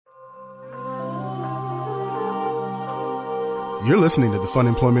You're listening to the Fun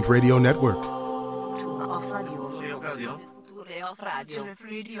Employment Radio Network. The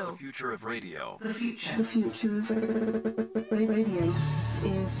future of radio. The future of radio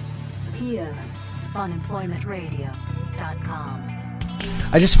is here. FunemploymentRadio.com.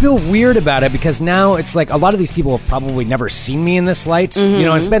 I just feel weird about it because now it's like a lot of these people have probably never seen me in this light. Mm-hmm. You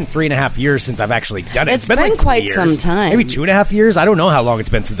know, it's been 3.5 years since I've actually done it. It's been like quite 3 years, some time. Maybe 2.5 years. I don't know how long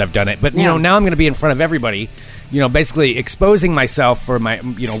it's been since I've done it. But, you know, now I'm going to be in front of everybody, you know, basically exposing myself for my,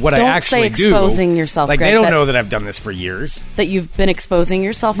 you know, what I actually do. Don't say exposing yourself, Like, Greg, they don't know that I've done this for years. That you've been exposing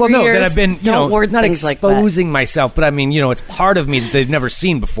yourself for years? Well, no, that years? I've been, you know, not exposing like myself, but I mean, you know, it's part of me that they've never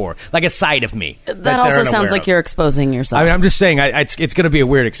seen before. Like a side of me. That also sounds like you're exposing yourself. I mean, I'm just saying, it's going to be a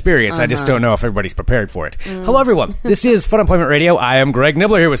weird experience. I just don't know if everybody's prepared for it. Hello, everyone. This is Fun Employment Radio. I am Greg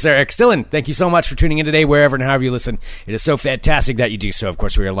Nibbler here with Sarah X. Dillon. Thank you so much for tuning in today, wherever and however you listen. It is so fantastic that you do so. Of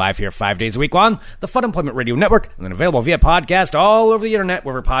course, we are live here 5 days a week on the Fun Employment Radio Network, and then available via podcast all over the internet,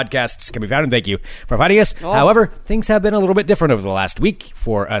 wherever podcasts can be found. And thank you for finding us. However, things have been a little bit different over the last week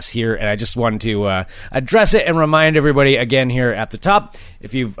for us here, and I just wanted to address it and remind everybody again here at the top.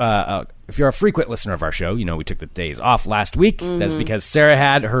 If you're a frequent listener of our show, you know we took the days off last week. That's because Sarah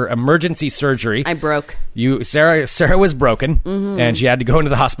had her emergency surgery. I broke. Sarah was broken, and she had to go into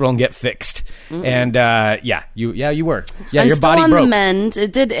the hospital and get fixed. And you were. Yeah, I'm your still body on broke. the mend.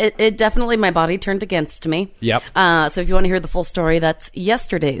 It definitely, my body turned against me. Yep. So if you want to hear the full story, that's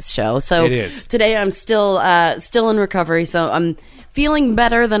yesterday's show. So it is. Today I'm still in recovery. So I'm feeling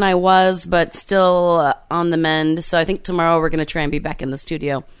better than I was, but still on the mend. So I think tomorrow we're going to try and be back in the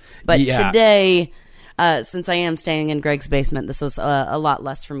studio. But today, since I am staying in Greg's basement, this was a lot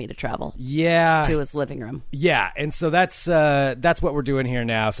less for me to travel. Yeah. To his living room. Yeah, and so that's what we're doing here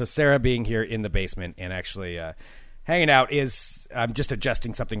now. So Sarah being here in the basement and actually hanging out is I'm just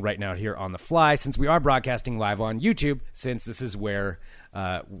adjusting something right now here on the fly since we are broadcasting live on YouTube. Since this is where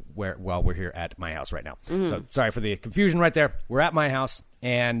we're here at my house right now. So sorry for the confusion right there. We're at my house,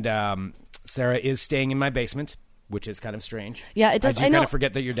 and Sarah is staying in my basement, which is kind of strange. Yeah, it does. I kind of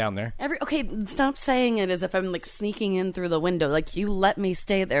forget that you're down there. Okay, stop saying it as if I'm like sneaking in through the window. Like, you let me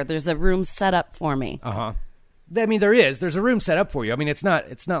stay there. There's a room set up for me. I mean, there's a room set up for you. I mean, it's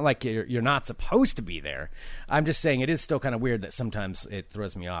not like you're not supposed to be there. I'm just saying it is still kind of weird that sometimes it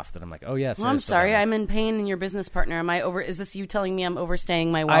throws me off that I'm like, oh yes. Well, I'm sorry. I'm in pain, and your business partner. Am I over? Is this you telling me I'm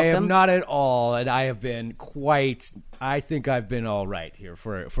overstaying my welcome? I am not at all, and I have been I think I've been all right here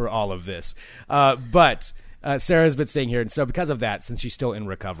for all of this, but. Sarah's been staying here, and so because of that, since she's still in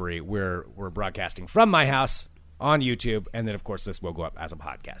recovery, we're broadcasting from my house on YouTube, and then, of course, this will go up as a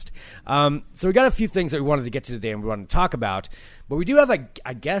podcast. So we got a few things that we wanted to get to today and we wanted to talk about, but we do have,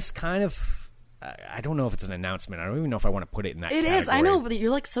 I guess, kind of, I don't know if it's an announcement. I don't even know if I want to put it in that category. It is. I know, but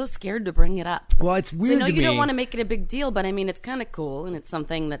you're, like, so scared to bring it up. Well, it's weird to me. you don't want to make it a big deal, but, I mean, it's kind of cool, and it's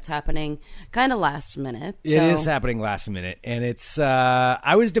something that's happening kind of last minute. So. It is happening last minute, and it's,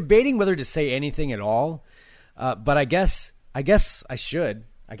 I was debating whether to say anything at all. But I guess I should.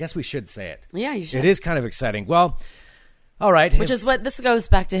 I guess we should say it. Yeah, you should. It is kind of exciting. Well, all right. Which is what this goes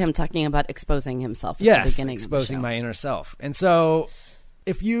back to him talking about exposing himself at the beginning exposing of the show. My inner self. And so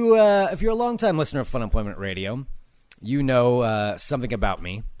if you're a longtime listener of Fun Employment Radio, you know something about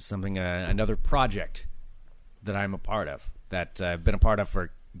me, another project that I'm a part of, that I've been a part of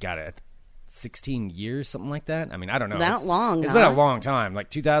for, 16 years, something like that. I mean, I don't know. That long, It's been a long time, like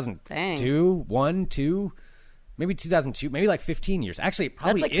 2002, 1, 2, maybe 2002, maybe like 15 years. Actually, it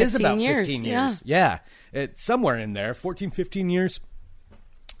probably like is about 15 15 years. Yeah. It's somewhere in there, 14, 15 years,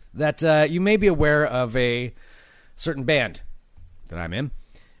 that you may be aware of a certain band that I'm in.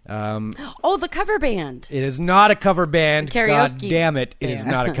 The cover band. It is not a cover band. Karaoke. God damn it! It is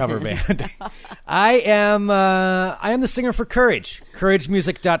not a cover band. I am the singer for Courage.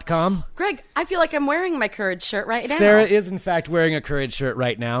 CourageMusic.com. Greg, I feel like I'm wearing my Courage shirt right now. Sarah is in fact wearing a Courage shirt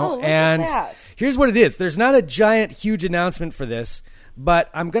right now. Oh, look and at that. Here's what it is. There's not a giant, huge announcement for this, but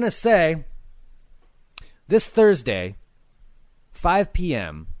I'm gonna say this Thursday, 5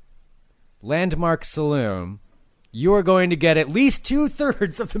 p.m., Landmark Saloon. You are going to get at least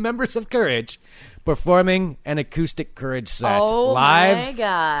 2/3 of the members of Courage performing an acoustic Courage set live my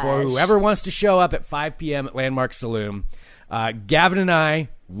gosh. for whoever wants to show up at 5 p.m. at Landmark Saloon. Gavin and I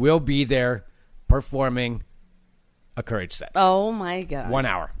will be there performing a Courage set. Oh, my God. 1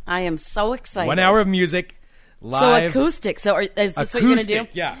 hour. I am so excited. 1 hour of music. Live. So acoustic. So is this acoustic, what you're going to do?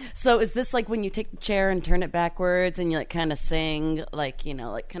 Yeah. So is this like when you take the chair and turn it backwards and you like kind of sing, like, you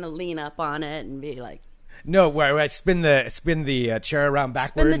know, like kind of lean up on it and be like... No, where I spin the chair around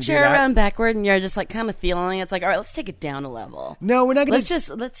backward. Spin the chair around backward, and you're just like kind of feeling it. It's like, all right, let's take it down a level. No, we're not going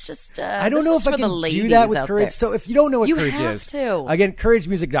to. Let's just. I don't know if I can do that with Courage. There. So if you don't know what Courage have is, to. Again,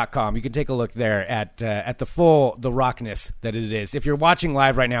 couragemusic.com. You can take a look there at the rockness that it is. If you're watching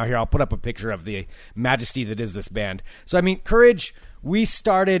live right now, here I'll put up a picture of the majesty that is this band. So I mean, Courage. We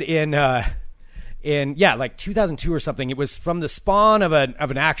started in like 2002 or something. It was from the spawn of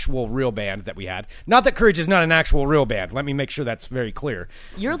an actual real band that we had. Not that Courage is not an actual real band. Let me make sure that's very clear.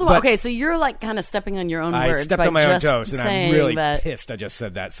 You're the one. Okay, so you're like kind of stepping on your own words. I stepped on my own toes, and I'm really pissed I just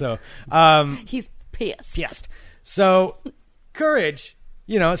said that. So he's pissed. So Courage,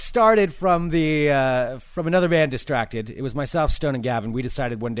 started from from another band, Distracted. It was myself, Stone, and Gavin. We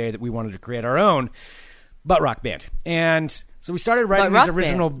decided one day that we wanted to create our own butt rock band, and so we started writing these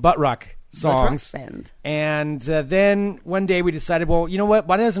original butt rock songs. And then one day we decided, well, you know what?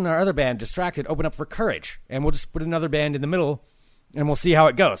 Why doesn't our other band, Distracted, open up for Courage? And we'll just put another band in the middle, and we'll see how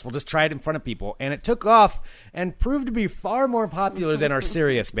it goes. We'll just try it in front of people. And it took off and proved to be far more popular than our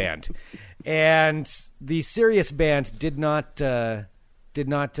serious band. And the serious band did not go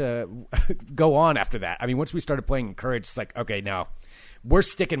on after that. I mean, once we started playing Courage, it's like, okay, now we're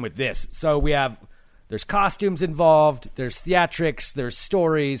sticking with this. So there's costumes involved. There's theatrics. There's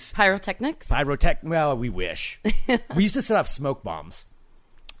stories. Pyrotechnics? Well, we wish. We used to set off smoke bombs.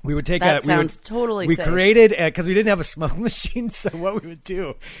 We would take totally we safe. Created, because we didn't have a smoke machine, so what we would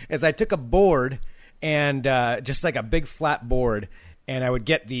do is I took a board and just like a big flat board, and I would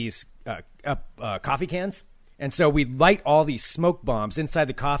get these coffee cans. And so we'd light all these smoke bombs inside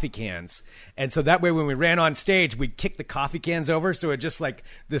the coffee cans. And so that way when we ran on stage, we'd kick the coffee cans over, so it just like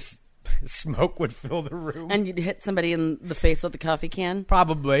this smoke would fill the room. And you'd hit somebody in the face with the coffee can?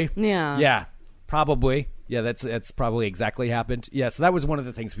 Probably. Yeah. Yeah, probably. Yeah, that's probably exactly happened. Yeah, so that was one of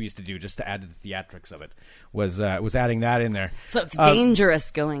the things we used to do just to add to the theatrics of it, was adding that in there. So it's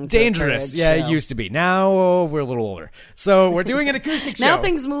dangerous going to dangerous. Yeah, show. It used to be. Now we're a little older. So we're doing an acoustic show. Now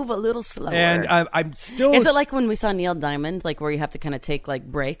things move a little slower. And I'm still... Is it like when we saw Neil Diamond, like where you have to kind of take like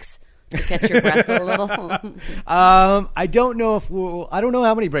breaks to catch your breath a little? I don't know I don't know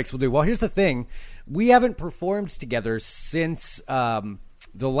how many breaks we'll do. Well, here's the thing. We haven't performed together since the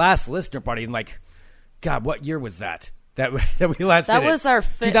last listener party in like, God, what year was that? That we last did it? That was our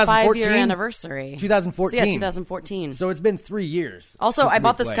 5-year anniversary. 2014. So yeah, 2014. So it's been 3 years. Also, I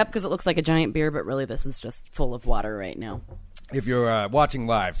bought this cup because it looks like a giant beer, but really this is just full of water right now. If you're watching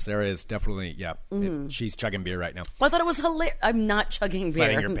live, Sarah is definitely, she's chugging beer right now. Well, I thought it was hilarious. I'm not chugging beer.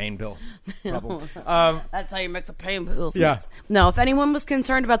 Fighting your pain pill problem. That's how you make the pain pills. Yeah. No, if anyone was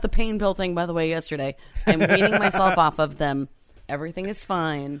concerned about the pain pill thing, by the way, yesterday, I'm weaning myself off of them. Everything is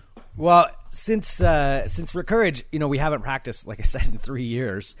fine. Well, since for Courage, we haven't practiced, like I said, in 3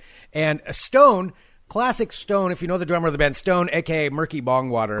 years. And Stone, classic Stone, if you know the drummer of the band, Stone, a.k.a. Murky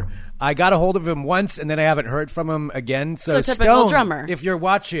Bongwater, I got a hold of him once, and then I haven't heard from him again. So typical Stone, drummer. If you're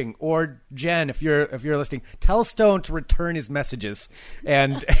watching, or Jen, if you're listening, tell Stone to return his messages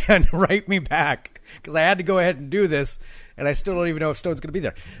and write me back, because I had to go ahead and do this, and I still don't even know if Stone's going to be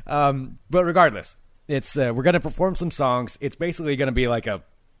there. But regardless, it's we're going to perform some songs. It's basically going to be like a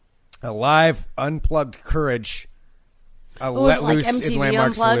live, unplugged Courage. Let like loose MTV in Landmark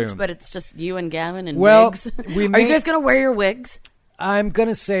Unplugged, Saloon. but it's just you and Gavin and Are wigs. Are you guys going to wear your wigs? I'm going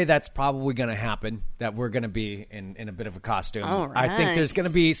to say that's probably going to happen, that we're going to be in a bit of a costume. All right. I think there's going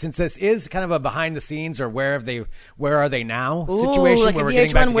to be, since this is kind of a behind the scenes or where are they now Ooh, situation like where a we're VH1,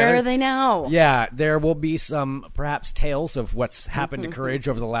 getting back together. where are they now? Yeah, there will be some perhaps tales of what's happened to Courage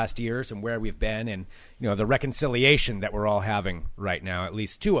over the last years and where we've been, and the reconciliation that we're all having right now, at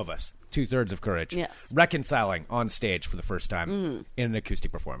least two of us. 2/3 of Courage. Yes. Reconciling on stage for the first time in an acoustic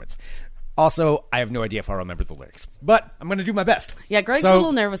performance. Also, I have no idea if I'll remember the lyrics, but I'm going to do my best. Yeah, Greg's a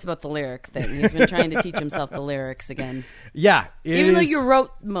little nervous about the lyric thing. He's been trying to teach himself the lyrics again. Yeah. Even though you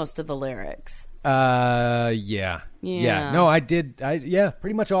wrote most of the lyrics. Yeah. No, I did.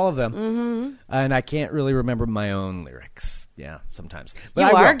 Pretty much all of them. Mm-hmm. And I can't really remember my own lyrics. Yeah, sometimes. But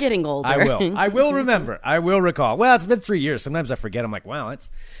you are getting older. I will. I will remember. I will recall. Well, it's been 3 years. Sometimes I forget. I'm like, wow,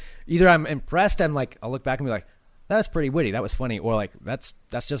 it's... Either I'm impressed, I'll look back and be like, that was pretty witty, that was funny, or like, that's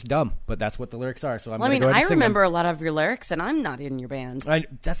just dumb, but that's what the lyrics are, so I'm going to go ahead and sing remember them. a lot of your lyrics, and I'm not in your band.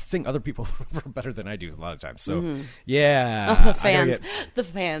 That's the thing, other people remember better than I do a lot of times, so, yeah. Oh, the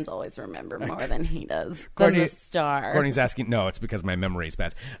fans always remember more than he does, than the star. Courtney's asking, no, it's because my memory's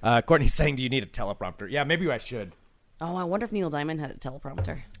bad. Courtney's saying, do you need a teleprompter? Yeah, maybe I should. Oh, I wonder if Neil Diamond had a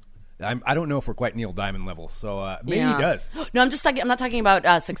teleprompter. I don't know if we're quite Neil Diamond level, so maybe he does. No, I'm not talking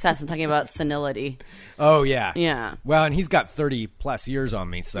about success. I'm talking about senility. Oh, yeah. Yeah. Well, and he's got 30-plus years on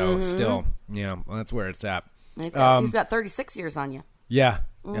me, so still, well, that's where it's at. He's got 36 years on you. Yeah.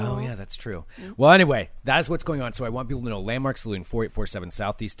 Oh, yeah, that's true. Well, anyway, that is what's going on. So I want people to know Landmark Saloon, 4847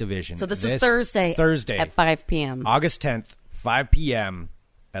 Southeast Division. So this is Thursday. At 5 p.m. August 10th, 5 p.m.,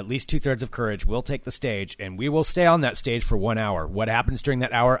 at least 2/3 of Courage will take the stage, and we will stay on that stage for 1 hour. What happens during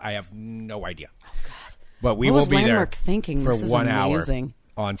that hour, I have no idea. Oh, God. But we will be Landmark there thinking? for this is 1 amazing.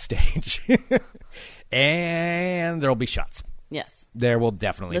 hour on stage. And there will be shots. Yes. There will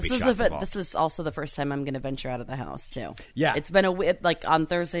definitely be shots involved. This is also the first time I'm going to venture out of the house, too. Yeah. It's been on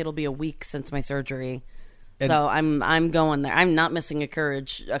Thursday, it'll be a week since my surgery. So I'm going there. I'm not missing a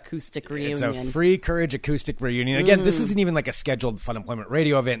Courage acoustic reunion. It's a free Courage acoustic reunion. Again, this isn't even like a scheduled Fun Employment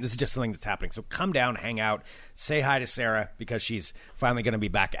Radio event. This is just something that's happening. So come down, hang out, say hi to Sarah because she's finally going to be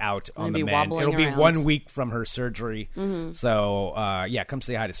back out on the mend. It'll be 1 week from her surgery. So, come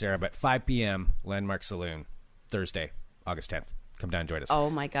say hi to Sarah. But 5 p.m., Landmark Saloon, Thursday, August 10th. Come down and join us.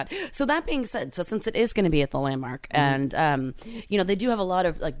 Oh, my God. So that being said, since it is going to be at the Landmark, and, they do have a lot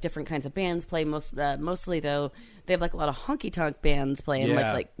of, like, different kinds of bands play. Mostly, though, they have, like, a lot of honky-tonk bands playing,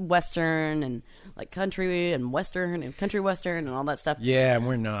 like Western and, like, country and Western and country Western and all that stuff. Yeah, and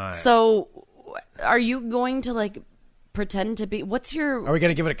we're not. So are you going to, like, pretend to be... Are we going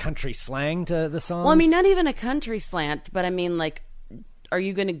to give it a country slang to the songs? Well, I mean, not even a country slant, but I mean, like... Are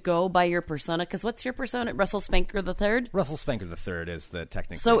you going to go by your persona? Because what's your persona? Russell Spanker III? Russell Spanker III is the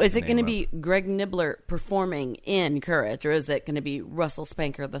technical. So is it going to be Greg Nibbler performing in Courage, or is it going to be Russell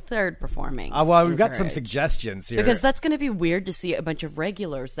Spanker III performing? Well, we've got some suggestions here. Because that's going to be weird to see a bunch of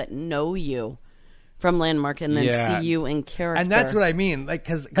regulars that know you from Landmark and then see you in character. And that's what I mean. Like,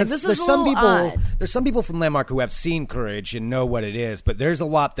 because there's some people from Landmark who have seen Courage and know what it is, but there's a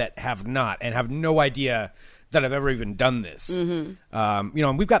lot that have not and have no idea that I've ever even done this. And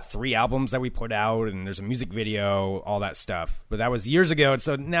we've got 3 albums that we put out, and there's a music video, all that stuff. But that was years ago, and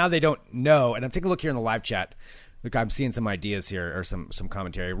so now they don't know. And I'm taking a look here in the live chat. Look, I'm seeing some ideas here, or some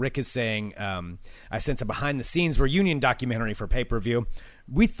commentary. Rick is saying, I sent a behind-the-scenes reunion documentary for pay-per-view.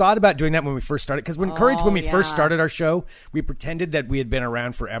 We thought about doing that when we first started, because when we first started our show, we pretended that we had been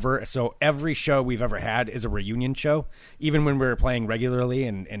around forever. So every show we've ever had is a reunion show. Even when we were playing regularly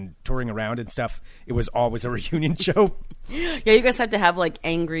and touring around and stuff, it was always a reunion show. Yeah, you guys have to have like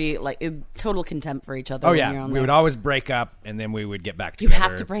angry, like total contempt for each other. Oh, yeah. We would always break up, and then we would get back together. You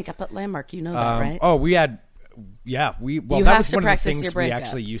have to break up at Landmark. You know that, right? Oh, we had... Yeah, that was one of the things we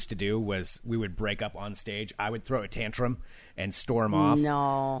actually used to do was we would break up on stage. I would throw a tantrum and storm off.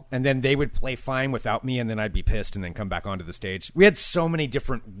 No. And then they would play fine without me, and then I'd be pissed and then come back onto the stage. We had so many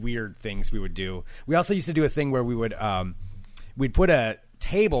different weird things we would do. We also used to do a thing where we would we'd put a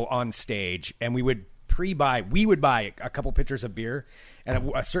table on stage, and we would buy a couple pitchers of beer. And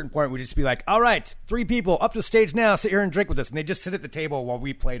at a certain point, we'd just be like, all right, 3 people up to the stage now, sit here and drink with us. And they'd just sit at the table while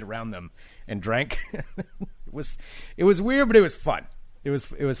we played around them and drank. It was weird, but it was fun. It was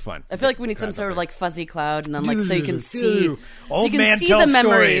fun. I feel like we need some sort of like fuzzy cloud, and then like so you can see, old man tells the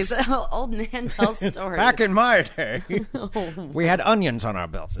memories. Stories. Old man tells stories. Back in my day, we had onions on our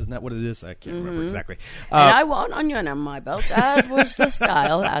belts. Isn't that what it is? I can't remember exactly. And I want onion on my belt, as was the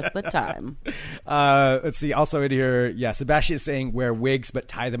style at the time. Let's see. Also in here, Sebastian is saying wear wigs but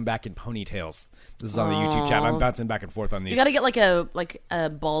tie them back in ponytails. This is on the YouTube chat. I'm bouncing back and forth on these. You got to get like a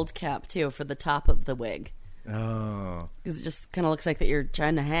bald cap too for the top of the wig. Oh, because it just kind of looks like that you're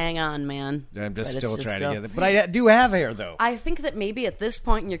trying to hang on, man. I'm just still trying to get it, but I do have hair though. I think that maybe at this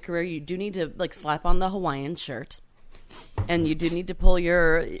point in your career, you do need to like slap on the Hawaiian shirt, and you do need to pull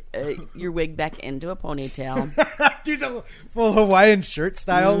your wig back into a ponytail. Do the full Hawaiian shirt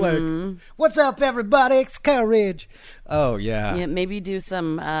style, like "What's up, everybody? It's Courage." Oh yeah. Maybe do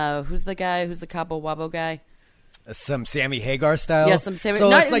some. Who's the Cabo Wabo guy? Some Sammy Hagar style? Yeah, some Sammy... So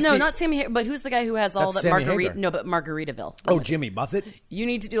not Sammy Hagar, but who's the guy who has all that Margarita... No, but Margaritaville. Oh, Jimmy Buffett? You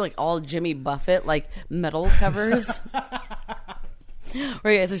need to do, like, all Jimmy Buffett, like, metal covers.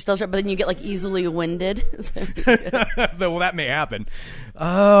 Where you guys are still... But then you get, like, easily winded. Well, that may happen.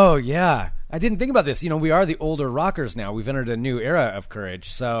 Oh, yeah. I didn't think about this. We are the older rockers now. We've entered a new era of Courage,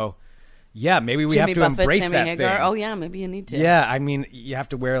 so... Yeah, maybe we Jimmy have to Buffett, embrace Sammy that Hagar. thing. Oh, yeah, maybe you need to. Yeah, I mean, you have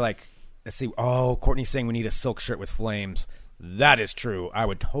to wear, like... Let's see. Oh, Courtney's saying we need a silk shirt with flames. That is true. I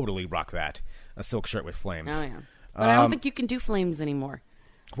would totally rock that. A silk shirt with flames. Oh, yeah. But I don't think you can do flames anymore.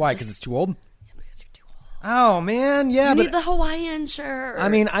 Why? Because it's too old? Yeah, because you're too old. Oh, man. Yeah, you need the Hawaiian shirt. I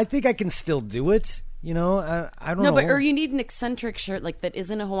mean, I think I can still do it. You know, I don't No, know. but or you need an eccentric shirt like that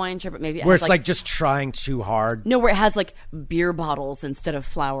isn't a Hawaiian shirt, but maybe it where has it's like just trying too hard. No, where it has like beer bottles instead of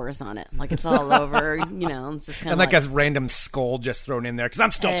flowers on it. Like it's all over, you know. It's just kind And of like a random skull just thrown in there because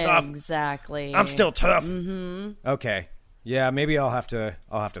I'm still tough. Exactly. I'm still tough. Mm-hmm. Okay. Yeah, maybe I'll have to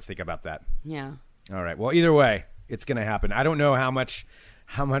think about that. Yeah. All right. Well, either way, it's going to happen. I don't know how much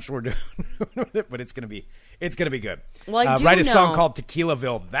we're doing with it, but it's going to be good. Well, I do write a know. song called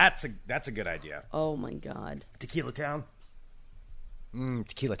Tequilaville. That's a good idea. Oh my God. Tequila Town.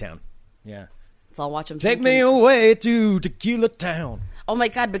 Tequila Town. Yeah. So I'll watch them. Take me away to Tequila Town. Oh my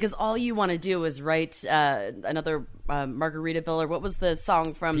God! Because all you want to do is write another Margaritaville, or what was the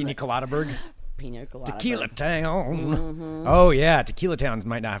song from Pina Coladaburg? Pina Colada. Tequila Town. Oh yeah, Tequila Towns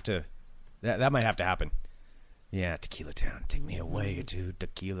might not have to. That might have to happen. Yeah, Tequila Town. Take me away to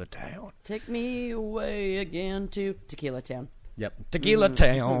Tequila Town. Take me away again to Tequila Town. Yep, Tequila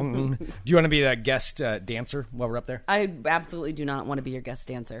Town. Do you want to be the guest dancer while we're up there? I absolutely do not want to be your guest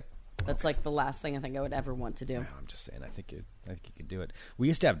dancer. That's like the last thing I think I would ever want to do. Well, I'm just saying. I think you could do it. We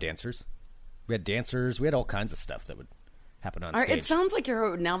used to have dancers. We had dancers. We had all kinds of stuff that would happen on stage. It sounds like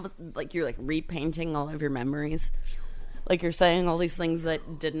you're now you're repainting all of your memories. Like you're saying all these things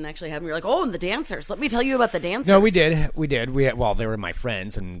that didn't actually happen. You're like, oh, and the dancers. Let me tell you about the dancers. No, we did. They were my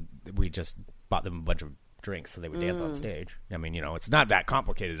friends, and we just bought them a bunch of drinks so they would dance on stage. I mean, it's not that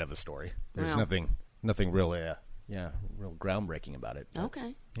complicated of a story. There's nothing really, real groundbreaking about it. But,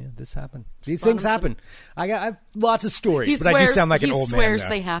 okay. yeah, this happened. These things happen. I have lots of stories, but I do sound like an old man. He swears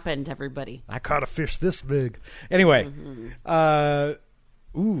they happened, everybody. I caught a fish this big. Anyway,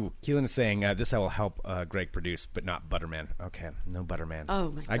 Keelan is saying, this will help Greg produce, but not Butterman. Okay, no Butterman.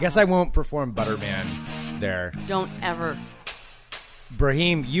 Oh, my God. I guess I won't perform Butterman there. Don't ever.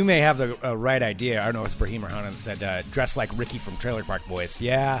 Brahim, you may have the right idea. I don't know if it's Brahim or Hanan that said, dress like Ricky from Trailer Park Boys.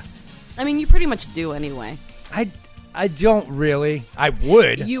 Yeah. I mean, you pretty much do anyway. I don't really. I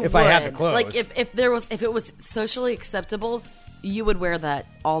would if I had the clothes. Like if it was socially acceptable, you would wear that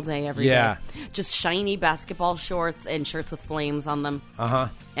all day, every day. Just shiny basketball shorts and shirts with flames on them.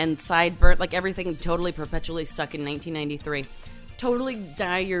 And sideburn, like everything totally perpetually stuck in 1993. Totally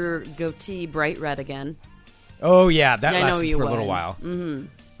dye your goatee bright red again. Oh yeah, that lasted for a little would. while.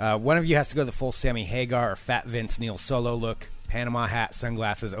 Mm-hmm. One of you has to go the full Sammy Hagar or Fat Vince Neil Solo look. Panama hat,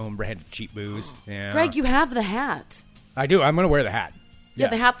 sunglasses, own brand cheap booze. Yeah. Greg, you have the hat. I do. I'm going to wear the hat. Yeah,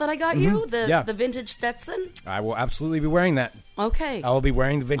 the hat that I got you? The vintage Stetson? I will absolutely be wearing that. Okay. I will be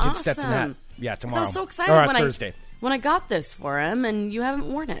wearing the vintage Stetson hat. Yeah, tomorrow. So I'm so excited or Thursday. when I got this for him, and you haven't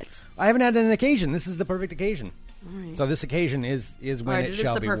worn it. I haven't had an occasion. This is the perfect occasion. All right. So this occasion is when it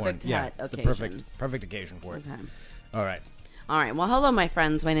shall be worn. Hat Yeah, it's occasion. the perfect occasion for it. Okay. All right. All right. Well, hello, my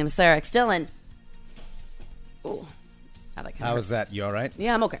friends. My name is Sarah X. Dillon. Ooh. How was that? You all right?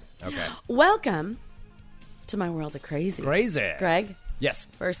 Yeah, I'm okay. Okay. Welcome to my world of crazy. Crazy. Greg? Yes.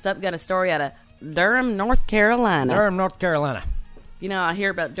 First up, got a story out of Durham, North Carolina. Durham, North Carolina. You know, I hear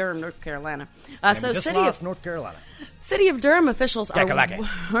about Durham, North Carolina. North Carolina. City of Durham officials are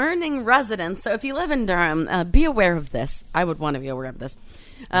warning residents. So if you live in Durham, be aware of this. I would want to be aware of this.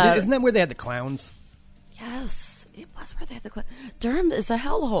 Isn't that where they had the clowns? Yes, it was where they had the clowns. Durham is a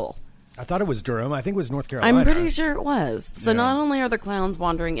hellhole. I thought it was Durham. I think it was North Carolina. I'm pretty sure it was. So not only are the clowns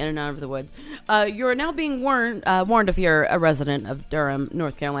wandering in and out of the woods, you're now being warned if you're a resident of Durham,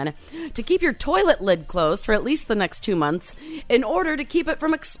 North Carolina, to keep your toilet lid closed for at least the next 2 months in order to keep it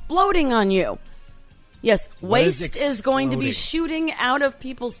from exploding on you. Yes, waste is going to be shooting out of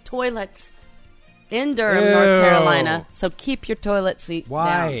people's toilets in Durham, North Carolina. So keep your toilet seat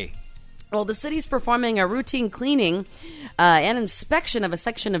down. Well, the city's performing a routine cleaning and inspection of a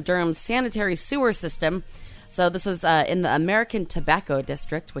section of Durham's sanitary sewer system. So this is in the American Tobacco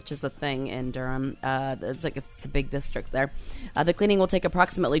District, which is the thing in Durham. It's a big district there. The cleaning will take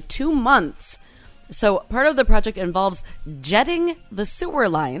approximately 2 months. So part of the project involves jetting the sewer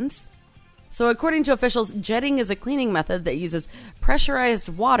lines. So according to officials, jetting is a cleaning method that uses pressurized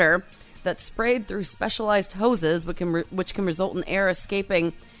water that's sprayed through specialized hoses, which can result in air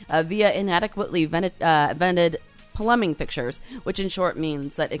escaping via inadequately vented plumbing fixtures, which in short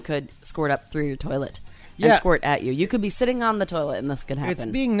means that it could squirt up through your toilet and squirt at you. You could be sitting on the toilet and this could happen. It's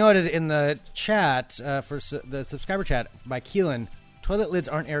being noted in the chat, for the subscriber chat by Keelan, toilet lids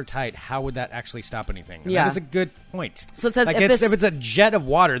aren't airtight. How would that actually stop anything? And that is a good point. So it says if it's a jet of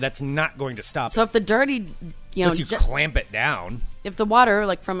water, that's not going to stop it. So if the dirty, unless you clamp it down. If the water,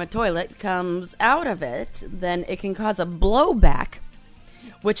 like from a toilet, comes out of it, then it can cause a blowback,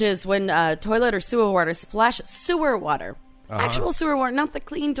 which is when toilet or sewer water splash sewer water. Actual sewer water, not the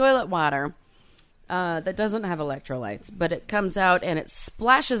clean toilet water. that doesn't have electrolytes, but it comes out and it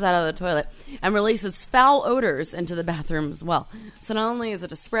splashes out of the toilet and releases foul odors into the bathroom as well. So not only is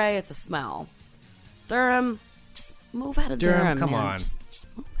it a spray, it's a smell. Durham, just move out of Durham. Come man. on. Just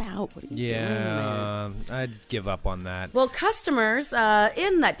move out. What are you doing there? I'd give up on that. Well, customers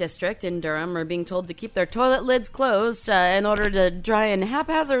in that district in Durham are being told to keep their toilet lids closed in order to try and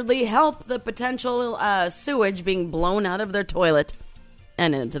haphazardly help the potential sewage being blown out of their toilet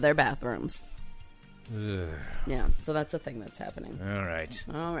and into their bathrooms. Ugh. Yeah, so that's a thing that's happening. All right.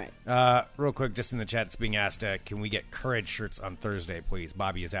 All right. Real quick, just in the chat, it's being asked, can we get Courage shirts on Thursday, please?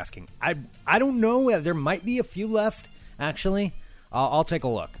 Bobby is asking. I don't know. There might be a few left, actually. I'll take a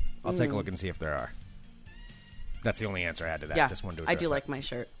look. I'll take a look and see if there are. That's the only answer I had to that. Yeah, Just wanted to I do address like my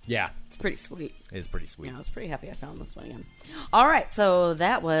shirt. Yeah. It's pretty sweet. It is pretty sweet. Yeah, I was pretty happy I found this one again. All right, so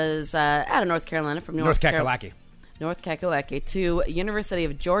that was out of North Carolina, from North Kakalaki. North Kakalaki to University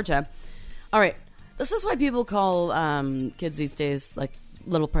of Georgia. All right, this is why people call kids these days like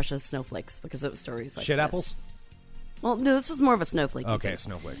little precious snowflakes, because of stories like Shit this. apples? Well, no, this is more of a snowflake. Okay,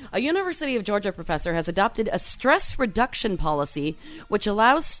 snowflake. A University of Georgia professor has adopted a stress reduction policy which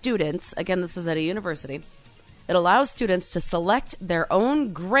allows students, again, this is at a university, it allows students to select their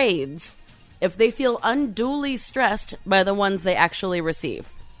own grades if they feel unduly stressed by the ones they actually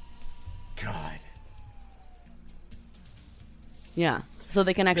receive. God. Yeah. So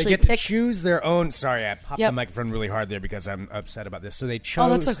they can actually They get pick. to choose their own. Sorry, I popped the microphone really hard there because I'm upset about this. So they chose. Oh,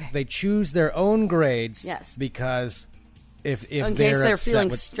 that's okay. They choose their own grades. Yes. Because if in case they're upset feeling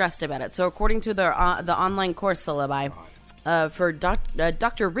with, stressed about it. So according to their the online course syllabi for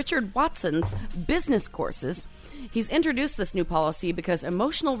Dr. Richard Watson's business courses, he's introduced this new policy because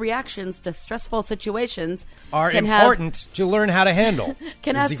emotional reactions to stressful situations are can important to learn how to handle.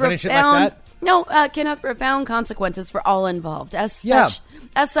 can Does have he finish profound, it like that? No, can have profound consequences for all involved. As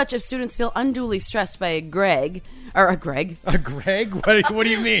such, if students feel unduly stressed by a Greg. A Greg? What do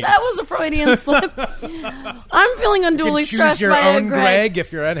you mean? That was a Freudian slip. I'm feeling unduly stressed by a Greg. Choose your own Greg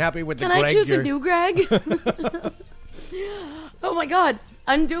if you're unhappy with the Greg. Can I choose a new Greg? Oh my God.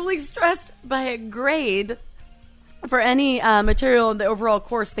 Unduly stressed by a grade for any material in the overall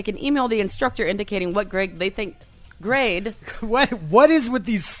course, they can email the instructor indicating what grade they think. What is with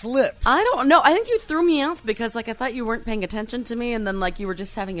these slips? I don't know. I think you threw me off because I thought you weren't paying attention to me, and then you were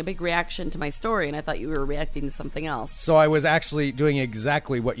just having a big reaction to my story, and I thought you were reacting to something else. So I was actually doing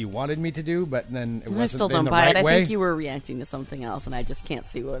exactly what you wanted me to do, but then it wasn't I still in don't the buy right it. way. I think you were reacting to something else, and I just can't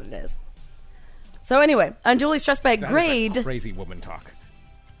see what it is. So anyway, unduly stressed by a grade. That is crazy woman talk.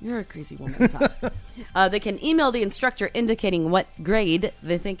 You're a crazy woman, Tom. They can email the instructor indicating what grade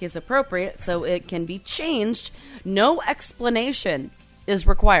they think is appropriate so it can be changed. No explanation is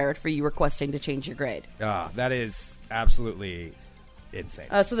required for you requesting to change your grade. That is absolutely insane.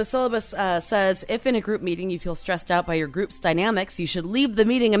 So the syllabus says, if in a group meeting you feel stressed out by your group's dynamics, you should leave the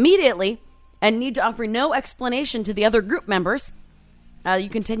meeting immediately and need to offer no explanation to the other group members. You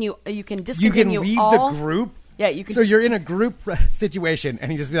can discontinue You can leave the group? Yeah, you can. So you're in a group situation,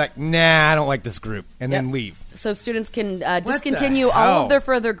 and you just be like, "Nah, I don't like this group," and then leave. So students can discontinue all of their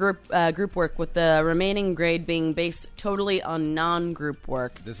further group work, with the remaining grade being based totally on non-group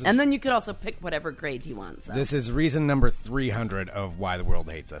work. And then you could also pick whatever grade you want. So. This is reason number 300 of why the world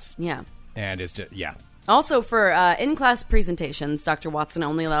hates us. Yeah. And it's just, Also, for in-class presentations, Dr. Watson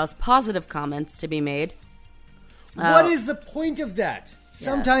only allows positive comments to be made. What is the point of that?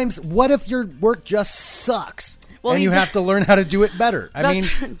 Sometimes, what if your work just sucks and you have to learn how to do it better? I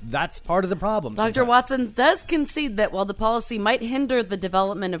mean, that's part of the problem. Dr. Watson does concede that while the policy might hinder the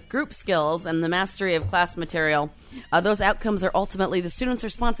development of group skills and the mastery of class material, those outcomes are ultimately the student's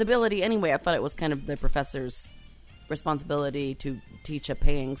responsibility anyway. I thought it was kind of the professor's responsibility to teach a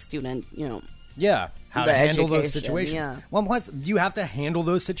paying student, how to handle those situations. Yeah. Well, plus, you have to handle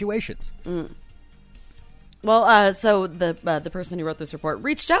those situations. Well, so the person who wrote this report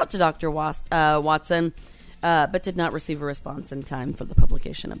reached out to Dr. Watson, but did not receive a response in time for the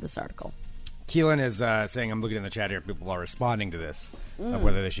publication of this article. Keelan is saying, I'm looking in the chat here, people are responding to this, of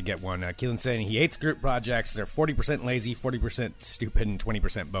whether they should get one. Keelan's saying he hates group projects. They're 40% lazy, 40% stupid, and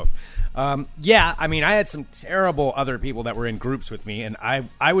 20% both. I mean, I had some terrible other people that were in groups with me, and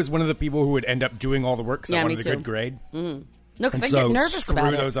I was one of the people who would end up doing all the work because I wanted a good grade. Mm-hmm. No, because I get nervous about it.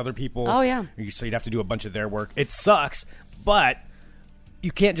 Screw those other people. Oh, yeah. So you'd have to do a bunch of their work. It sucks, but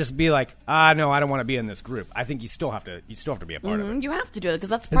you can't just be like, no, I don't want to be in this group. I think you still have to be a part of it. You have to do it because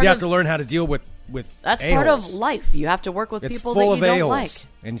that's part you have to learn how to deal with that's a-holes. part of life. You have to work with people that you don't like.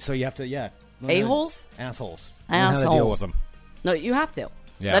 And so you have to, A-holes? Assholes. Learn how to deal with them. No, you have to.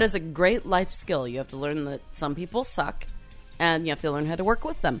 Yeah. That is a great life skill. You have to learn that some people suck, and you have to learn how to work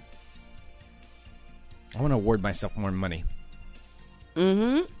with them. I want to award myself more money.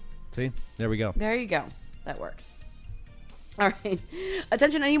 Mm-hmm. See? There we go. There you go. That works. All right.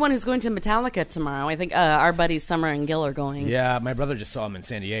 Attention anyone who's going to Metallica tomorrow. I think our buddies Summer and Gil are going. Yeah, my brother just saw him in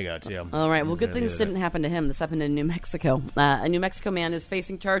San Diego, too. All right. Well, good things didn't happen to him. This happened in New Mexico. A New Mexico man is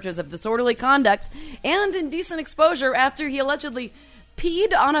facing charges of disorderly conduct and indecent exposure after he allegedly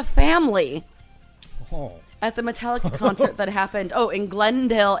peed on a family at the Metallica concert that happened, in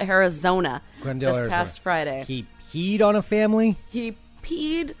Glendale, Arizona this past Friday. He peed on a family? He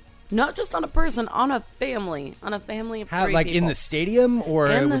peed... Not just on a person, on a family of how, three like people. In the stadium, or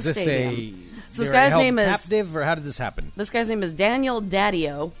was this stadium. So this guy's name is captive, or how did this happen? This guy's name is Daniel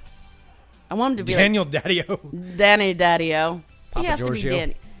Daddio. I want him to be Daniel Daddio. Danny Daddio. Papa he has Giorgio. to be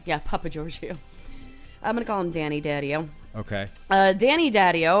Danny. Yeah, Papa Giorgio. I'm gonna call him Danny Daddio. Okay. Danny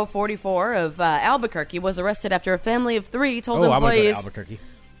Daddio, 44, of Albuquerque, was arrested after a family of three told employees. I'm gonna go to Albuquerque.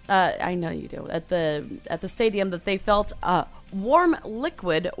 I know you do. At the stadium, that they felt warm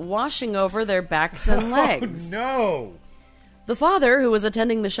liquid washing over their backs and legs. Oh, no! The father, who was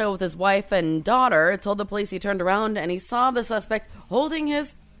attending the show with his wife and daughter, told the police he turned around and he saw the suspect holding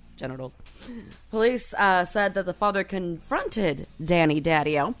his genitals. Police said that the father confronted Danny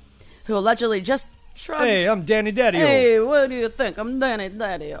Daddio, who allegedly just shrugged. Hey, I'm Danny Daddio. Hey, what do you think? I'm Danny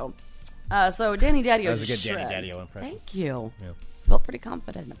Daddio. So Danny Daddio That was a good shrugged. Danny Daddio impression. Thank you. Yeah. Felt pretty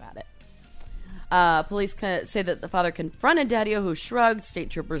confident about it. Police say that the father confronted Daddio, who shrugged. State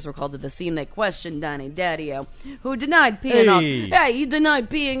troopers were called to the scene. They questioned Danny Daddio, who denied peeing on. Yeah, he denied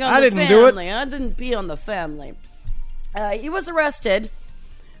peeing on the family. Do it. I didn't pee on the family. He was arrested.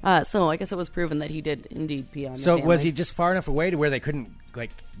 So I guess it was proven that he did indeed pee on the family. So was he just far enough away to where they couldn't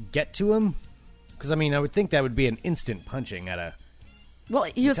get to him? Because I would think that would be an instant punching at a. Well,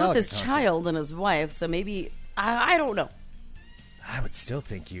 he was with his concert. child and his wife, so maybe I don't know. I would still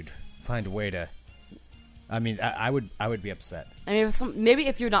think you'd find a way to. I would be upset. Maybe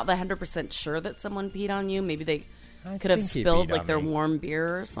if you're not 100% sure that someone peed on you, maybe they could have spilled their warm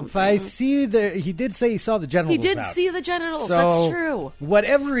beer or something. If I see he did say he saw the genitals. He did out. see the genitals. So, that's true.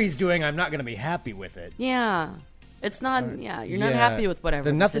 Whatever he's doing, I'm not going to be happy with it. Yeah, it's not. You're not happy with whatever.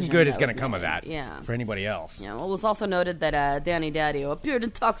 Then nothing good is going to come of that. Yeah. For anybody else. Yeah. Well, it was also noted that Danny Daddio appeared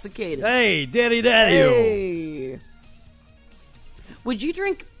intoxicated. Hey, Danny Daddio. Hey. Would you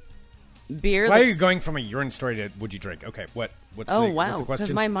drink beer? Why are you going from a urine story to would you drink? Okay, what's wow, the question?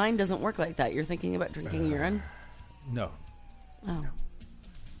 Because my mind doesn't work like that. You're thinking about drinking urine? No. Oh.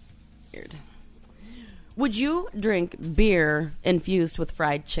 Weird. Would you drink beer infused with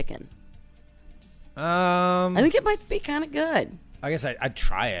fried chicken? I think it might be kind of good. I guess I'd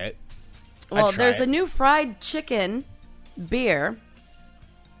try it. Well, there's a new fried chicken beer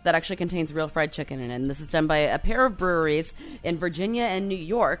that actually contains real fried chicken in it. And this is done by a pair of breweries in Virginia and New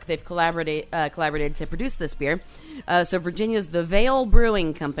York. They've collaborated to produce this beer. So Virginia's The Vale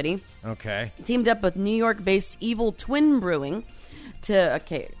Brewing Company. Okay. Teamed up with New York-based Evil Twin Brewing I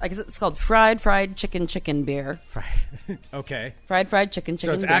guess it's called fried chicken beer. Okay. Fried chicken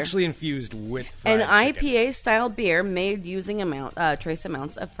So it's beer. actually infused with fried An chicken. IPA-style beer made using trace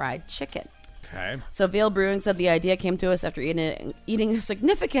amounts of fried chicken. Okay. So Vale Brewing said the idea came to us after eating a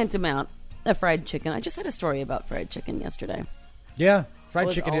significant amount of fried chicken. I just had a story about fried chicken yesterday. Yeah.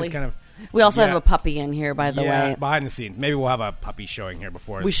 Fried chicken is kind of... We also have a puppy in here, by the way. Behind the scenes. Maybe we'll have a puppy showing here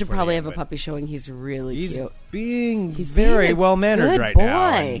before. We should probably have a puppy showing. He's really cute. He's very well-mannered right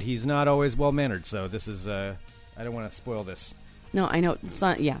now. Boy. And he's not always well-mannered, so this is... I don't want to spoil this. No, I know. It's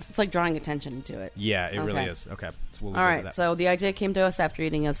not. Yeah, it's like drawing attention to it. Yeah, it really is. Okay. So we'll All right. So the idea came to us after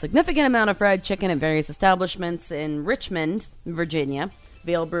eating a significant amount of fried chicken at various establishments in Richmond, Virginia.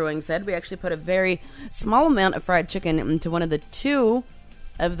 Vale Brewing said we actually put a very small amount of fried chicken into one of the two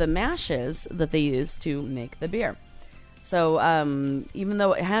of the mashes that they use to make the beer. So even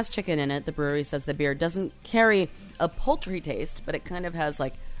though it has chicken in it, the brewery says the beer doesn't carry a poultry taste, but it kind of has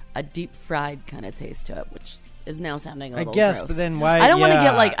like a deep fried kind of taste to it, which is now sounding a little gross. But then why? I don't want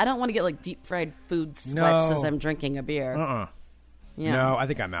to get like deep fried food sweats as I'm drinking a beer. Yeah. No, I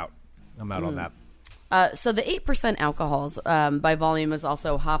think I'm out. I'm out on that. So the 8% alcohols by volume is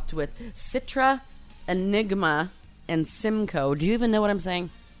also hopped with Citra, Enigma, and Simcoe. Do you even know what I'm saying?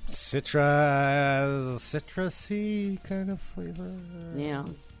 Citrusy kind of flavor. Yeah,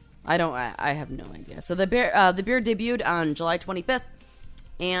 I don't. I have no idea. So the beer debuted on July 25th.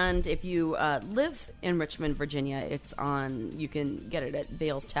 And if you live in Richmond, Virginia, you can get it at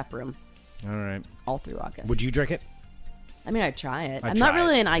Vale's Tap Room. All right. All through August. Would you drink it? I mean, I'd try it. I'm not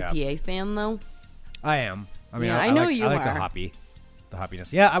really an IPA fan, though. I am. I mean, Yeah, I know like, you I like are. the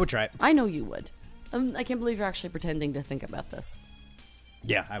hoppiness. Yeah, I would try it. I know you would. I can't believe you're actually pretending to think about this.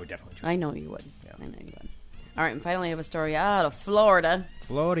 Yeah, I would definitely try. I know you would. Yeah. I know you would. All right, and finally I have a story out of Florida.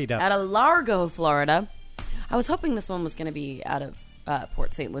 Florida. Out of Largo, Florida. I was hoping this one was going to be out of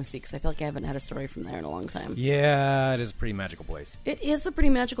Port St. Lucie, because I feel like I haven't had a story from there in a long time. Yeah, it is a pretty magical place. It is a pretty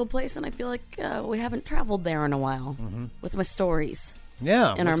magical place, and I feel like we haven't traveled there in a while with my stories.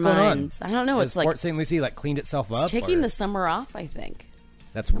 Yeah, in our what's going minds. on? I don't know. Has It's like Port St. Lucie cleaned itself up. It's taking or? the summer off, I think.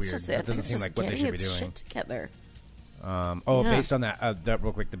 That's weird. Just That doesn't seem like what they should be doing. Shit together. Based on that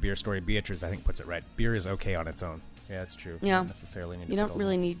real quick, the beer story, Beatrice, I think, puts it right. Beer is okay on its own. Yeah, that's true. Yeah. You don't necessarily need You to don't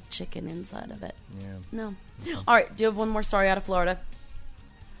really need chicken inside of it. Yeah. No. All right, do you have one more story out of Florida?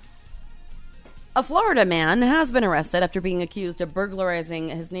 A Florida man has been arrested after being accused of burglarizing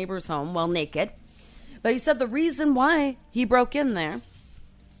his neighbor's home while naked. But he said the reason why he broke in there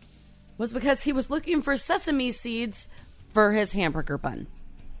was because he was looking for sesame seeds for his hamburger bun.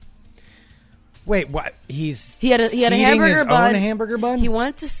 Wait, what? He had a hamburger his bun. own hamburger bun? He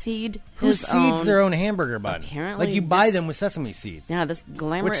wanted to seed Who his seeds their own hamburger bun? Apparently like you buy them with sesame seeds. Yeah, this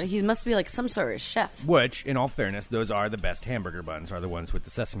glamour. Which- He must be like some sort of chef. Which, in all fairness, those are the best hamburger buns. Are the ones with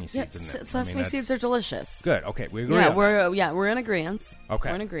the sesame Yeah, seeds in them. sesame seeds are delicious. Good. Okay, we agree. Yeah, on we're in agreement. Okay.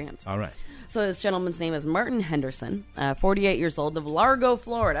 We're in agreement. All right. So this gentleman's name is Martin Henderson, 48 years old, of Largo,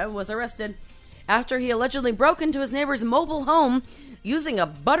 Florida, was arrested after he allegedly broke into his neighbor's mobile home using a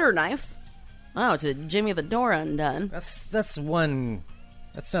butter knife. Oh, to jimmy the door undone. That's one.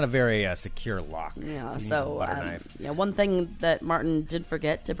 That's not a very secure lock. Yeah. If you use a So butter knife. one thing that Martin did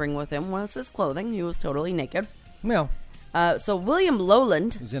forget to bring with him was his clothing. He was totally naked. Well, So William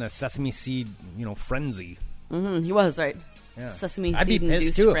Lowland, he was in a sesame seed, frenzy. he was right. Yeah. Sesame I'd be seed pissed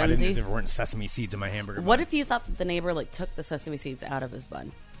induced too frenzy. if there weren't sesame seeds in my hamburger. What bun. if you thought that the neighbor took the sesame seeds out of his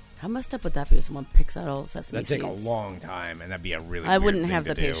bun? How messed up would that be if someone picks out all the sesame That'd seeds? take a long time, and that'd be a really. I weird wouldn't thing have to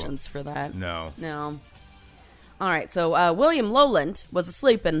the do. patience for that. No. All right, so William Lowland was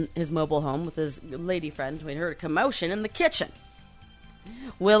asleep in his mobile home with his lady friend when he heard a commotion in the kitchen.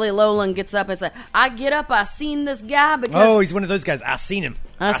 Willie Lowland gets up and says, I get up, I seen this guy because... Oh, he's one of those guys. I seen him.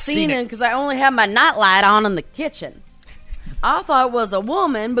 I seen him because I only had my nightlight on in the kitchen. I thought it was a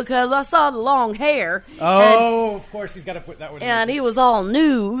woman because I saw the long hair. Oh, of course he's got to put that one in. And he was all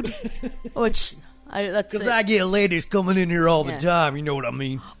nude, which... Because I get ladies coming in here all the time, you know what I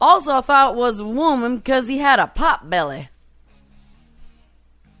mean? Also, I thought it was a woman because he had a pot belly.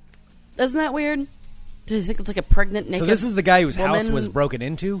 Isn't that weird? Do you think it's like a pregnant naked So this is the guy whose house woman? was broken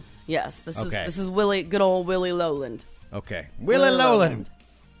into? Yes, this Okay. is good old Willie Lowland. Okay. Willie Lowland.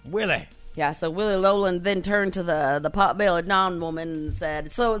 Willie. Yeah, so Willie Lowland then turned to the pot-bellied non-woman and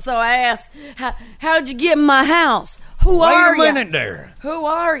said, So I asked, how'd you get in my house? Who are you? Wait a minute there. Who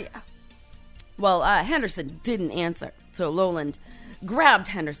are you? Well, Henderson didn't answer, so Lowland grabbed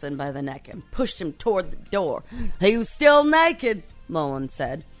Henderson by the neck and pushed him toward the door. He was still naked, Lowland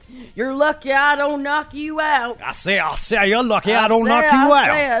said. You're lucky I don't knock you out. I say, you're lucky I don't knock you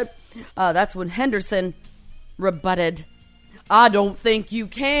out. That's when Henderson rebutted, I don't think you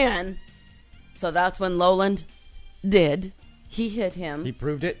can. So that's when Lowland did. He hit him. He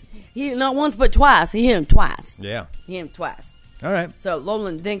proved it? He not once but twice. He hit him twice. Yeah. He hit him twice. All right. So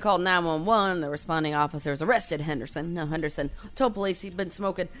Lowland then called 911. The responding officers arrested Henderson. Now Henderson told police he'd been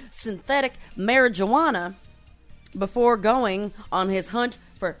smoking synthetic marijuana before going on his hunt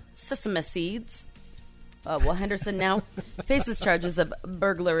for sesame seeds. Henderson now faces charges of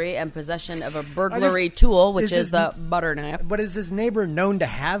burglary and possession of a burglary tool, which is the butter knife. But is his neighbor known to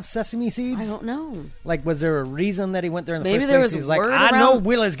have sesame seeds? I don't know. Like, was there a reason that he went there in the Maybe first there place? was He's like, word I around- know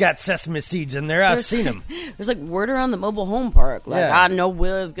Willie's got sesame seeds in there. I've seen him. There's word around the mobile home park. I know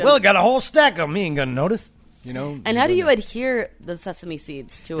Will's good. Will got a whole stack of them. He ain't gonna notice. And how do you adhere the sesame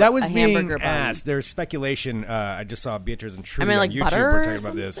seeds to that was a hamburger being bun? asked. There's speculation. I just saw Beatrice and Trudy like on YouTube butter were or talking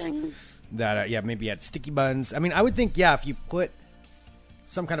about this. something? That maybe you had sticky buns. I mean, I would think if you put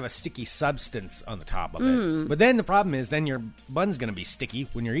some kind of a sticky substance on the top of it. But then the problem is, then your bun's going to be sticky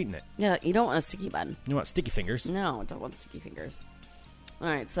when you're eating it. Yeah, you don't want a sticky bun. You want sticky fingers. No, don't want sticky fingers. All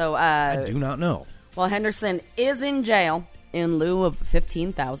right, so I do not know. Well, Henderson is in jail in lieu of a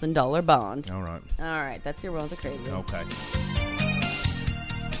 $15,000 bond. All right. All right, that's your world of crazy. Okay.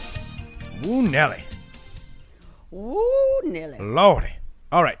 Woo, Nelly. Woo, Nelly. Lordy.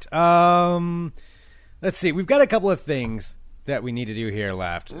 All right. Let's see. We've got a couple of things that we need to do here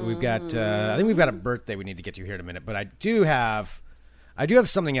left. We've got. I think we've got a birthday we need to get to here in a minute. But I do have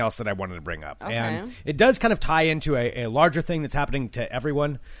something else that I wanted to bring up, Okay. and it does kind of tie into a larger thing that's happening to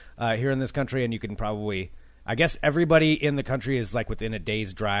everyone here in this country. And you can probably, I guess, everybody in the country is like within a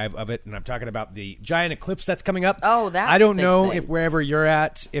day's drive of it. And I'm talking about the giant eclipse that's coming up. Oh, that I don't big know thing. if wherever you're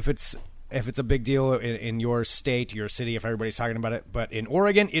at, if it's if it's a big deal in your state, your city, if everybody's talking about it. But in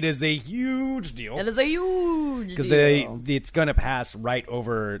Oregon, it is a huge deal. It is a huge because deal. It's going to pass right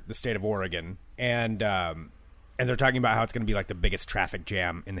over the state of Oregon, and they're talking about how it's going to be like the biggest traffic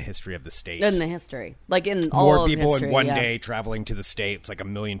jam in the history of the state. In the history, like in all more of people history, in one yeah. day traveling to the state. It's like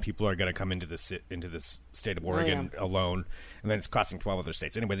 1 million people are going to come into this state of Oregon alone, and then it's crossing 12 other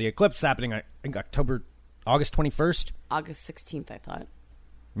states. Anyway, the eclipse is happening, I think, August 21st. August 16th, I thought.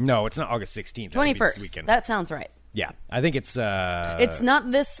 No, it's not August 16th. 21st. That sounds right. Yeah, I think it's... it's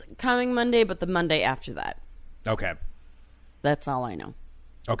not this coming Monday, but the Monday after that. Okay. That's all I know.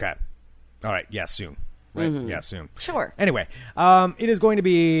 Okay. All right. Yeah, soon. Right? Mm-hmm. Yeah, soon. Sure. Anyway, it is going to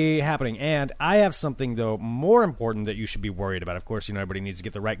be happening, and I have something, though, more important that you should be worried about. Of course, everybody needs to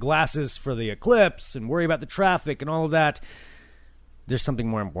get the right glasses for the eclipse and worry about the traffic and all of that. There's something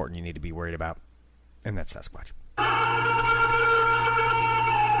more important you need to be worried about, and that's Sasquatch.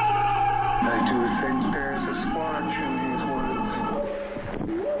 I do think there's a squatch in these woods.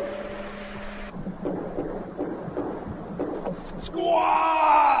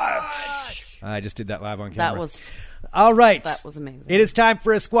 Squatch! I just did that live on camera. All right. That was amazing. It is time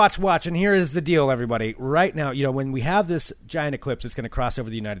for a Squatch Watch, and here is the deal, everybody. Right now, when we have this giant eclipse, it's going to cross over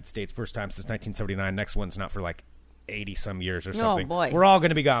the United States, first time since 1979. Next one's not for like 80-some years or something. Oh, boy. We're all going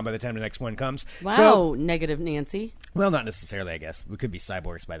to be gone by the time the next one comes. Wow, So, negative Nancy. well, not necessarily, I guess. We could be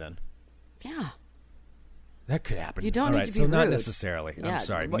cyborgs by then. Yeah. That could happen. You don't All need right, to be so not rude. necessarily. Yeah, I'm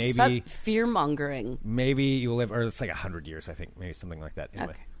sorry. Stop fear-mongering. Maybe you'll live, or it's like 100 years, I think. Maybe something like that.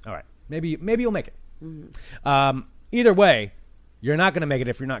 Anyway. Okay. All right. Maybe you'll make it. Mm-hmm. Either way, you're not going to make it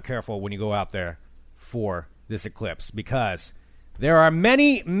if you're not careful when you go out there for this eclipse, because there are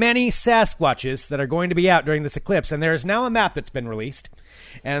many, many Sasquatches that are going to be out during this eclipse, and there is now a map that's been released,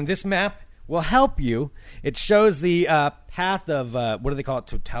 and this map will help you. It shows the path of, what do they call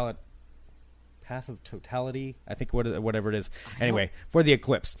it, path of totality, I think, whatever it is. Anyway, for the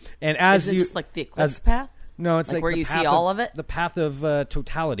eclipse. And as Is it you, just like the eclipse path? No, it's like where the you path see all of it? The path of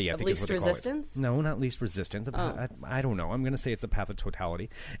totality, I Of think is least what they call resistance? it. No, not least resistant. I don't know. I'm going to say it's the path of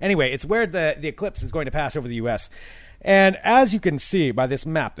totality. Anyway, it's where the eclipse is going to pass over the U.S. And as you can see by this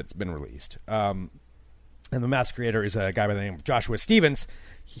map that's been released, and the map's creator is a guy by the name of Joshua Stevens,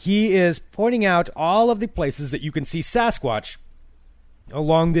 he is pointing out all of the places that you can see Sasquatch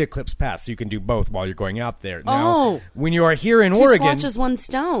along the eclipse path, so you can do both while you're going out there. Now, when you are here in Oregon, Squatches, one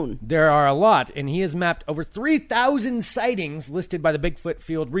stone. there are a lot, and he has mapped over 3,000 sightings listed by the Bigfoot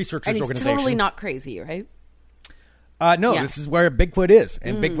Field Researchers And he's Organization. totally not crazy, right? No, Yeah. this is where Bigfoot is,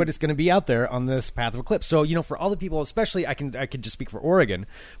 and Bigfoot is going to be out there on this path of eclipse. So, for all the people, especially I could just speak for Oregon,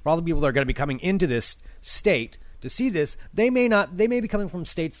 for all the people that are going to be coming into this state to see this, they may be coming from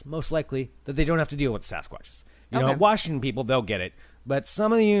states most likely that they don't have to deal with Sasquatches. Okay. Washington people, they'll get it. But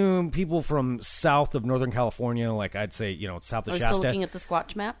some of you people from south of Northern California, like I'd say, south of Are we Shasta. still looking at the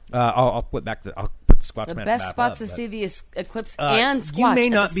Squatch map? I'll put the Squatch The map. best map spots up, to but- see the eclipse and Squatch. You may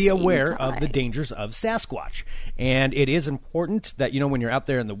at not the be same aware of the time. dangers of Sasquatch, and it is important that when you're out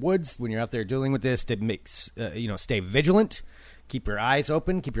there in the woods, when you're out there dealing with this, to make stay vigilant, keep your eyes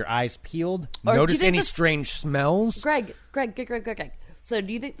open, keep your eyes peeled, Or do you notice think any this- strange smells. Greg. So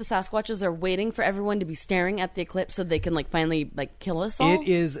do you think the Sasquatches are waiting for everyone to be staring at the eclipse so they can finally kill us all? It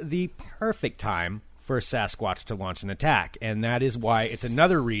is the perfect time for Sasquatch to launch an attack, and that is why it's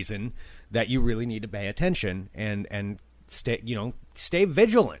another reason that you really need to pay attention and stay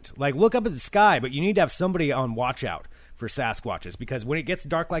vigilant. Look up at the sky, but you need to have somebody on watch out for Sasquatches, because when it gets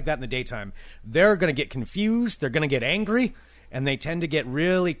dark like that in the daytime, they're going to get confused, they're going to get angry, and they tend to get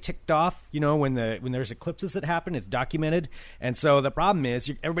really ticked off, when there's eclipses that happen. It's documented. And so the problem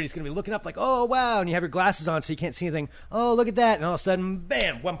is everybody's going to be looking up like, oh, wow, and you have your glasses on so you can't see anything. Oh, look at that. And all of a sudden,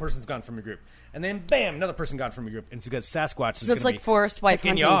 bam, one person's gone from your group. And then, bam, another person gone from your group. And it's because Sasquatch is So going it's to be like forest wife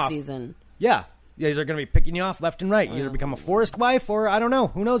picking you hunting off. season. Yeah. They're going to be picking you off left and right. You either become a forest wife or, I don't know,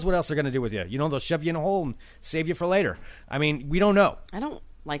 who knows what else they're going to do with you. They'll shove you in a hole and save you for later. I mean, we don't know. I don't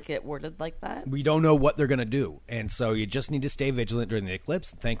like it worded like that. We don't know what they're going to do. And so you just need to stay vigilant during the eclipse.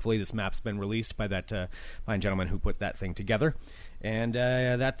 Thankfully, this map's been released by that fine gentleman who put that thing together. And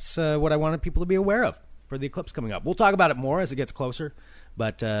that's what I wanted people to be aware of for the eclipse coming up. We'll talk about it more as it gets closer.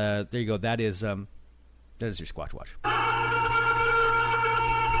 But there you go. That is your Squatch Watch.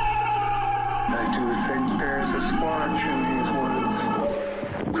 I do think there's a squatch in these woods.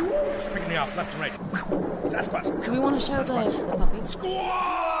 It's picking me off left and right. Sasquatch. Do we want to show the puppy?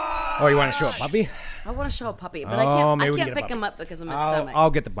 Oh, you want to show a puppy? I want to show a puppy, but maybe I we can can't get a pick puppy. him up because of my I'll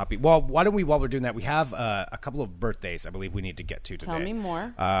stomach. get the puppy. Well, why don't we, while we're doing that, we have a couple of birthdays I believe we need to get to today. Tell me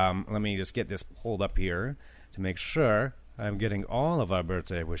more. Let me just get this pulled up here to make sure I'm getting all of our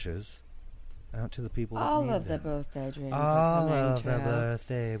birthday wishes Out to the people that All need of the them. birthday dreams All are coming of the true.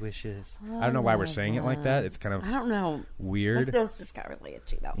 birthday wishes. I don't know why we're saying it like that. It's kind of I don't know. weird. Those just got really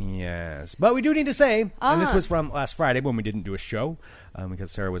itchy, though. Yes. But we do need to say, and this was from last Friday when we didn't do a show,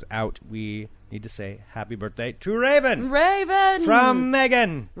 because Sarah was out, we need to say happy birthday to Raven. Raven! From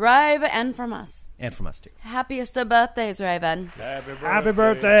Megan. Raven, and from us. And from us, too. Happiest of birthdays, Raven. Happy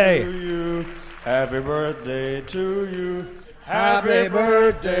birthday to you. Happy birthday to you. Happy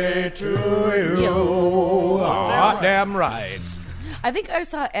birthday to you. Hot damn right. I think I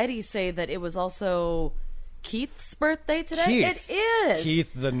saw Eddie say that it was also Keith's birthday today. Keith. It is.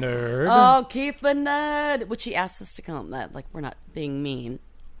 Keith the nerd. Oh, Keith the nerd. Which he asked us to call him that. Like, we're not being mean.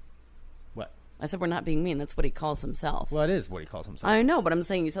 What? I said we're not being mean. That's what he calls himself. Well, it is what he calls himself. I know, but I'm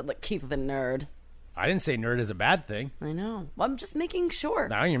saying you said, like, Keith the nerd. I didn't say nerd is a bad thing. I know. Well, I'm just making sure.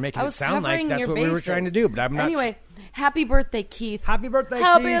 Now you're making I it was sound like covering that's your what we were bases. trying to do, but I'm not. Anyway, happy birthday, Keith. Happy birthday,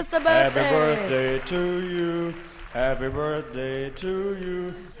 Happiest Keith. of birthdays. Happy birthday to you. Happy birthday to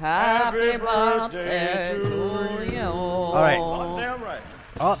you. Happy birthday to you. All right. Damn right.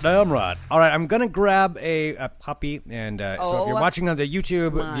 Oh, damn right. All right, I'm going to grab a puppy, and so if you're watching on the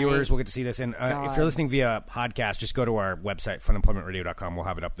YouTube, my viewers will get to see this. And if God. you're listening via podcast, just go to our website, funemploymentradio.com. We'll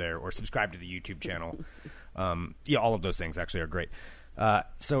have it up there, or subscribe to the YouTube channel. Yeah, all of those things actually are great.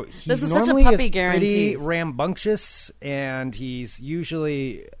 So he This is such a normally puppy is pretty guarantee. rambunctious, and he's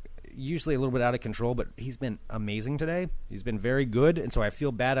usually a little bit out of control, but he's been amazing today. He's been very good, and so I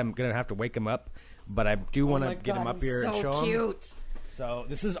feel bad I'm going to have to wake him up, but I do want to get him up here and show him. So cute. So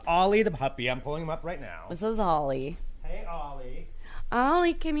this is Ollie the puppy. I'm pulling him up right now. This is Ollie. Hey, Ollie.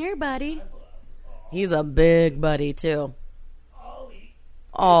 Ollie, come here, buddy. He's a big buddy, too. Ollie.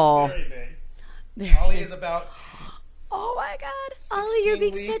 Oh. Very big. There Ollie he is about... Oh, my God. Ollie, you're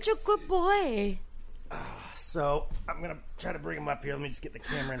being such a weeks. good boy. So I'm going to try to bring him up here. Let me just get the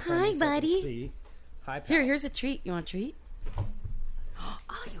camera in front Hi, of me so I buddy. can see. Hi, pal. Here's a treat. You want a treat?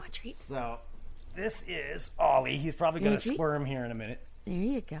 Oh, you want a treat? So this is Ollie. He's probably going Want a to treat? squirm here in a minute. There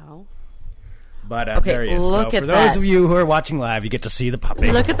you go. But Okay, there he is. look so at for that. those of you who are watching live, you get to see the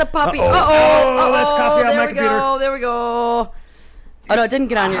puppy. Look at the puppy. Uh-oh. Uh-oh. That's coffee on my computer. There we go. Oh, no, it didn't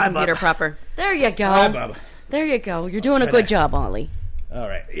get on your Hi, computer Bub. proper. There you go. Hi, Bub. There you go. You're doing a try good to- job, Ollie. All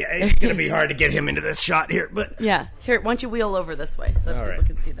right. Yeah, it's going to be hard to get him into this shot here, but... Yeah. Here, why don't you wheel over this way so All people right.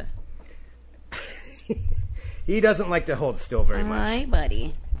 can see the... He doesn't like to hold still very much. Hi,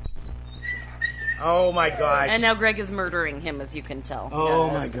 buddy. Oh, my gosh. And now Greg is murdering him, as you can tell. Oh,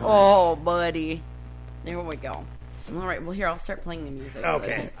 Yes. my gosh. Oh, buddy. There we go. All right, well, here, I'll start playing the music. so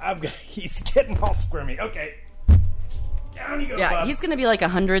Okay. He's getting all squirmy. Okay. Down you go, Yeah, Bub. he's going to be like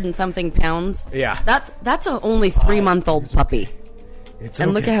 100 and something pounds. Yeah. That's a only 3-month-old puppy. It's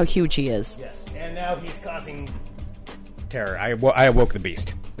And look okay. at how huge he is. Yes, and now he's causing terror. I awoke the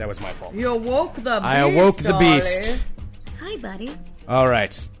beast. That was my fault. You awoke the beast. I awoke the beast. Hi, buddy. All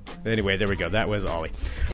right. Anyway, there we go. That was Ollie.